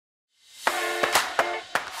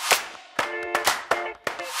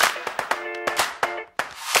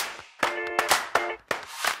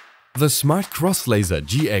The SmartCross-Laser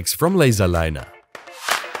GX from Laserliner.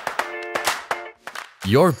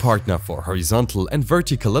 Your partner for horizontal and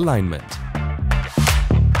vertical alignment.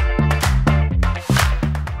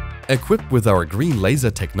 Equipped with our green laser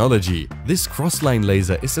technology, this cross-line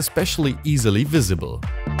laser is especially easily visible.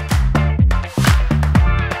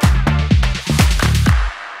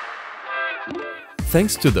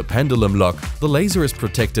 Thanks to the pendulum lock, the laser is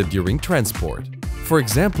protected during transport. For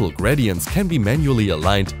example, gradients can be manually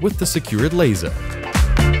aligned with the secured laser.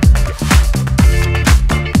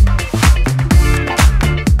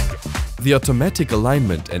 The automatic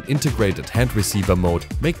alignment and integrated hand receiver mode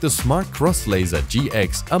make the SmartCross-Laser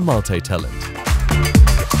GX a multi-talent.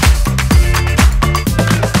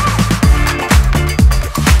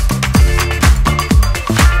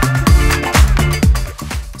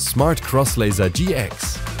 SmartCross-Laser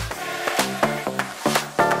GX.